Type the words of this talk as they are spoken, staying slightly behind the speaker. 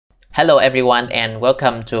Hello everyone and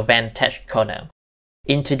welcome to WAN Tech Corner.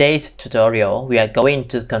 In today's tutorial, we are going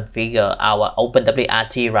to configure our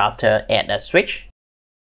OpenWRT router and a switch.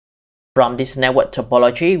 From this network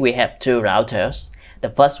topology, we have two routers. The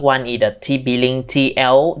first one is the TP-Link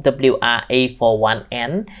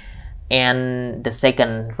TLWRA41N and the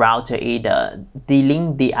second router is the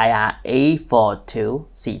D-Link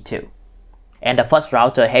DIRA42C2. And the first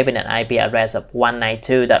router having an IP address of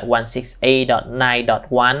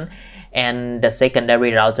 192.168.9.1 and the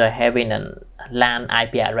secondary router having a LAN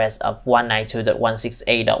IP address of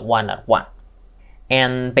 192.168.1.1.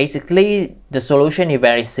 And basically the solution is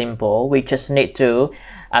very simple. We just need to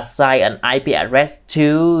assign an IP address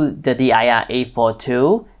to the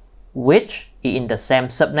DIRA42 which is in the same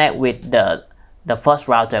subnet with the first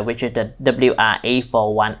router, which is the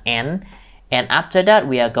WRA41N. And after that,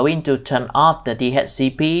 we are going to turn off the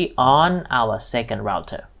DHCP on our second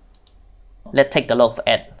router. Let's take a look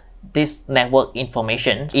at this network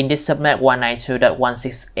information. In this subnet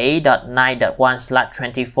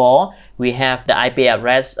 192.168.9.1/24, we have the IP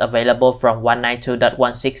address available from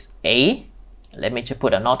 192.168. Let me just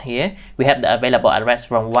put a note here. We have the available address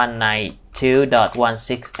from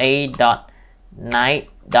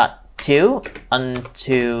 192.168.9.2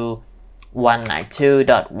 onto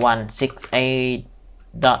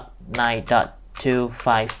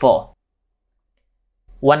 192.168.9.254.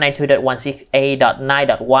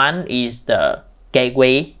 192.168.9.1 is the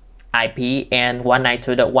gateway IP and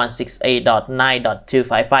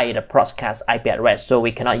 192.168.9.255 is the broadcast IP address, so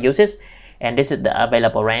we cannot use it, and this is the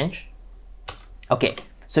available range. Okay,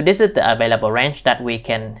 so this is the available range that we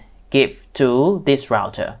can give to this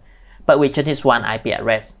router, but we just need one IP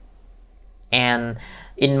address. And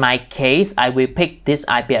in my case, I will pick this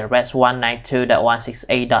IP address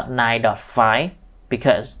 192.168.9.5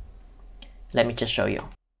 because, let me just show you.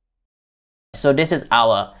 So this is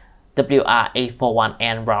our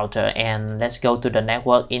WRA41N router, and let's go to the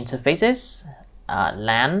network interfaces,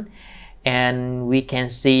 LAN, and we can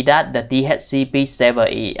see that the DHCP server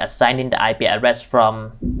is assigning the IP address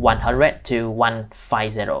from 100 to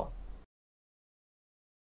 150.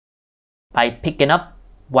 By picking up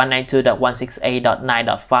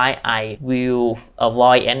 192.168.9.5, I will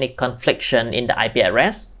avoid any confliction in the IP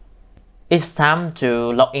address. It's time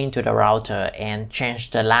to log into the router and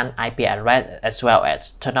change the LAN IP address as well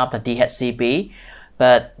as turn off the DHCP.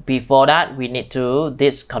 But before that, we need to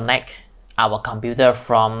disconnect our computer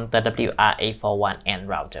from the WRA41N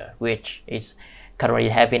router, which is currently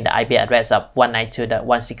having the IP address of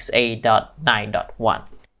 192.168.9.1.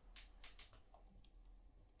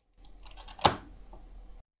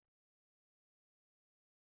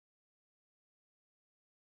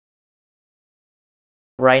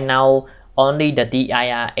 Right now, only the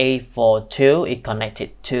DIRA42 is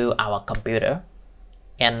connected to our computer.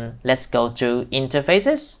 And let's go to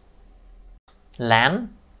Interfaces,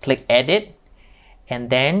 LAN, click Edit, and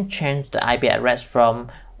then change the IP address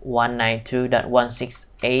from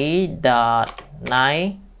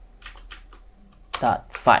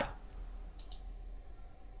 192.168.9.5.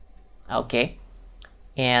 Okay,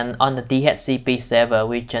 and on the DHCP server,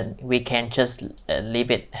 we can just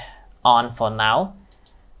leave it on for now.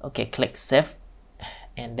 Okay, click Save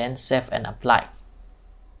and then Save and Apply.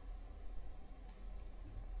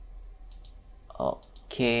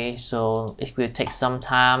 Okay, so it will take some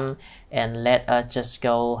time, and let us just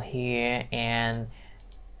go here and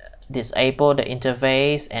disable the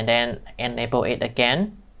interface and then enable it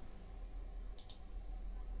again.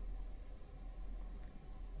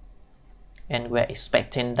 And we're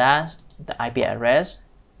expecting that the IP address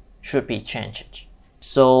should be changed.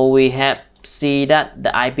 So we have see that the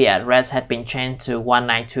IP address had been changed to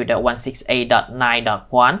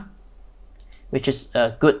 192.168.9.1, which is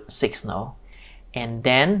a good signal. And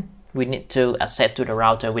then we need to access to the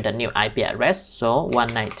router with a new IP address, so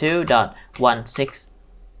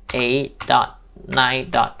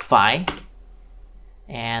 192.168.9.5,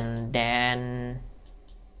 and then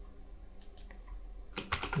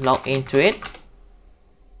log into it.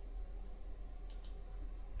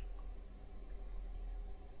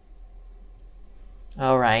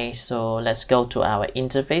 Alright, so let's go to our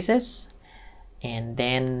interfaces and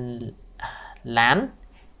then LAN.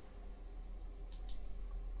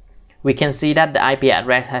 We can see that the IP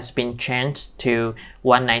address has been changed to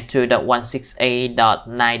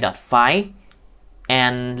 192.168.9.5,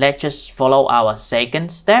 and let's just follow our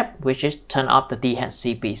second step, which is turn off the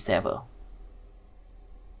DHCP server.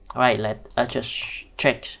 Alright, let us just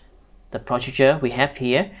check the procedure we have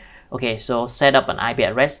here. Okay, so set up an IP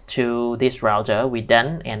address to this router, we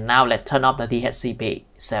done, and now let's turn off the DHCP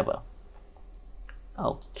server.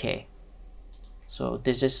 Okay, So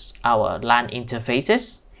this is our LAN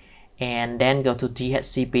interfaces, and then go to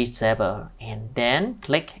DHCP server and then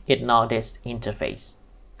click ignore this interface.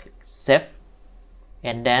 Click save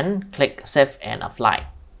and then click save and apply.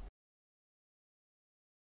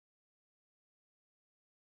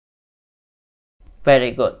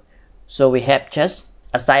 Very good. So we have just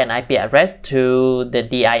assigned an IP address to the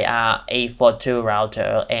DIR A42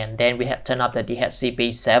 router, and then we have turned off the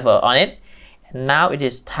DHCP server on it. And now it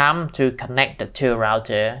is time to connect the two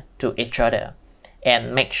routers to each other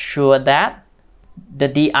and make sure that the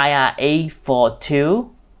DIR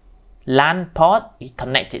A42 LAN port is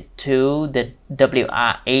connected to the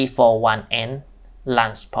WRA41N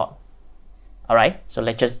LAN port. Alright, so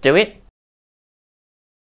let's just do it.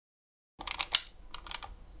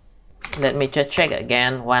 Let me just check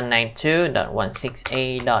again.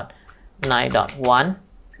 192.168.9.1.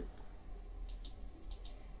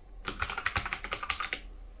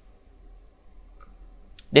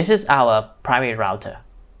 This is our primary router.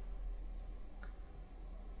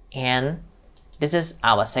 And this is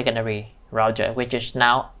our secondary router, which is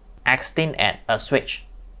now acting as a switch.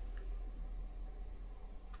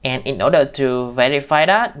 And in order to verify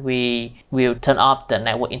that, we will turn off the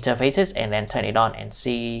network interfaces and then turn it on and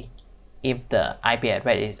see if the IP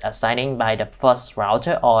address is assigned by the first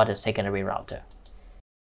router or the secondary router.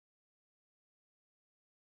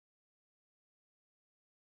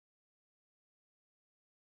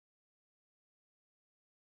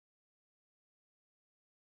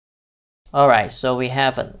 Alright, so we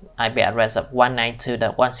have an IP address of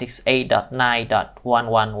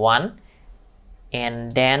 192.168.9.111,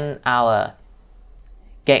 and then our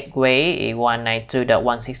gateway is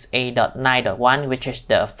 192.168.9.1, which is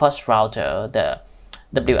the first router, the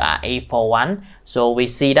WRA41. So we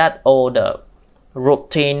see that all the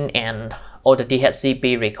routine and all the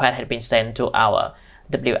DHCP request had been sent to our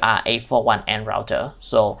WRA41N router.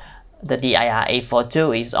 So the DIR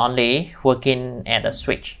A42 is only working at a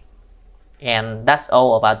switch. And that's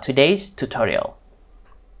all about today's tutorial.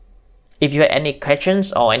 If you have any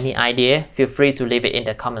questions or any idea, feel free to leave it in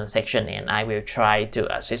the comment section and I will try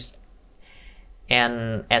to assist.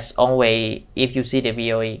 And as always, if you see the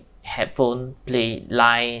video helpful, please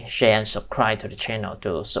like, share and subscribe to the channel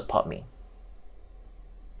to support me.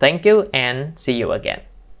 Thank you and see you again.